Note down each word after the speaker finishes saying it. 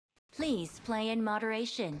Please play in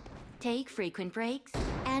moderation, take frequent breaks,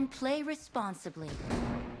 and play responsibly.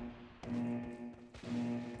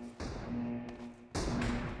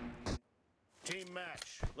 Team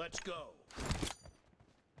match, let's go.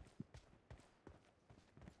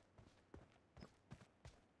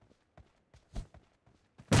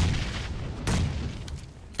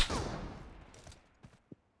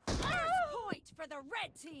 First point for the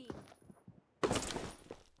red team.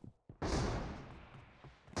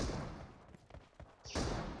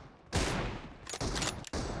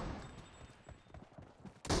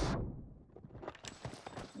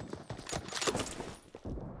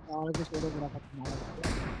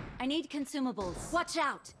 I need consumables. Watch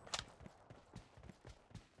out!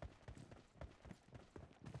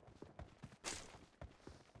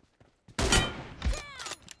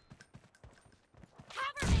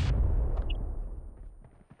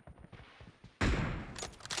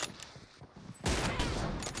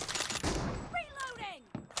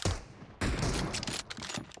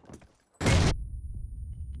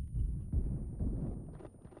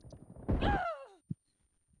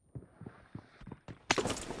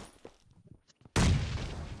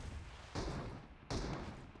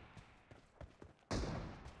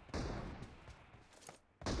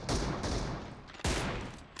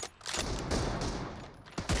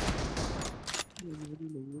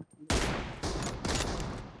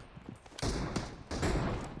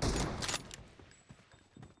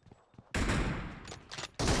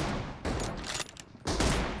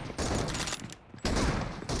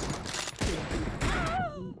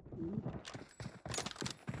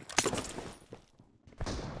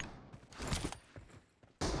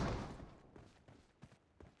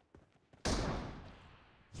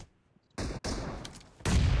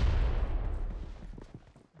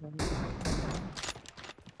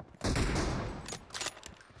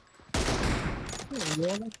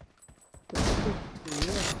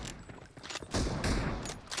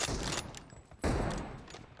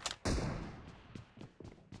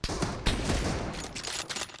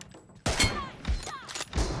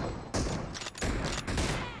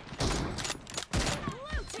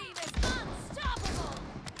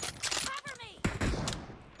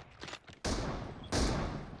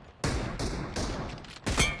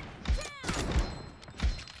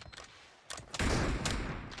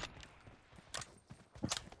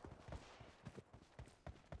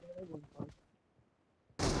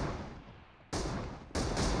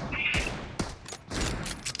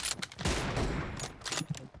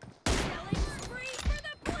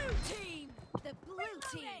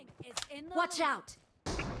 Watch out!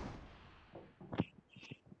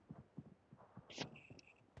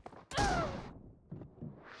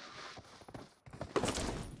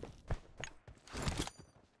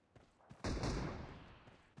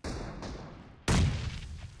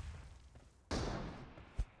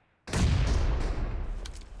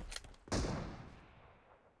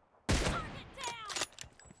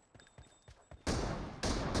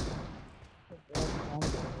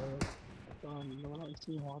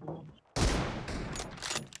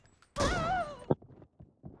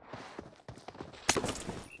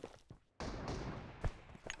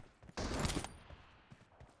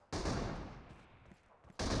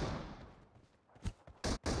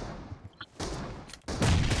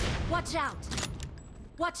 Watch out!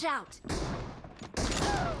 Watch out!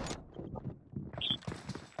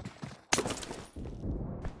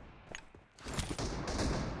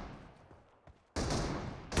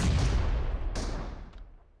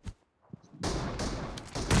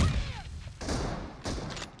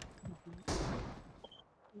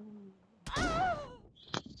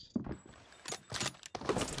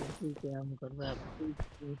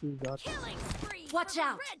 Killing spree. Watch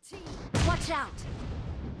out! Red team. Watch out!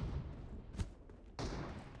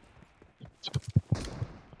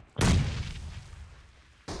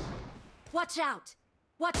 Watch out!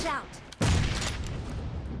 Watch out!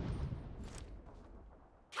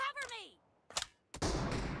 Cover me.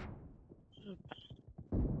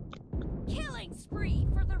 Killing spree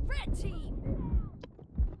for the red team.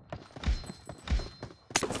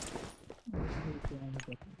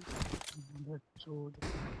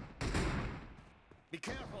 Be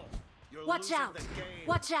careful. You're Watch losing out! the game.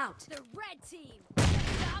 Watch out! The red team is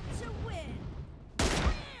about to win.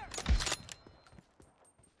 Clear.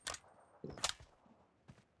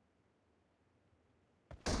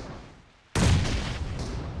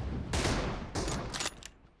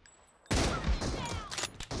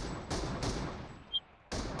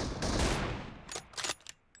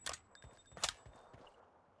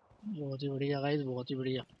 बहुत ही बढ़िया guys, बहुत ही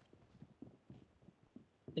बढ़िया।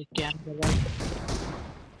 एक camp लगा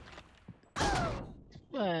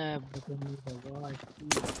button दबा इसकी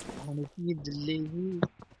होने की जलेबी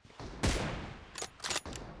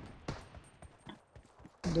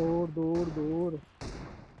दूर दूर दूर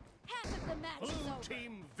Half of the match is Blue over,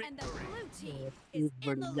 team and the victory. blue team बहुत is ही in the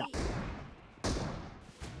बढ़िया lead.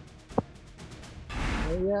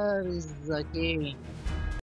 Where is the game?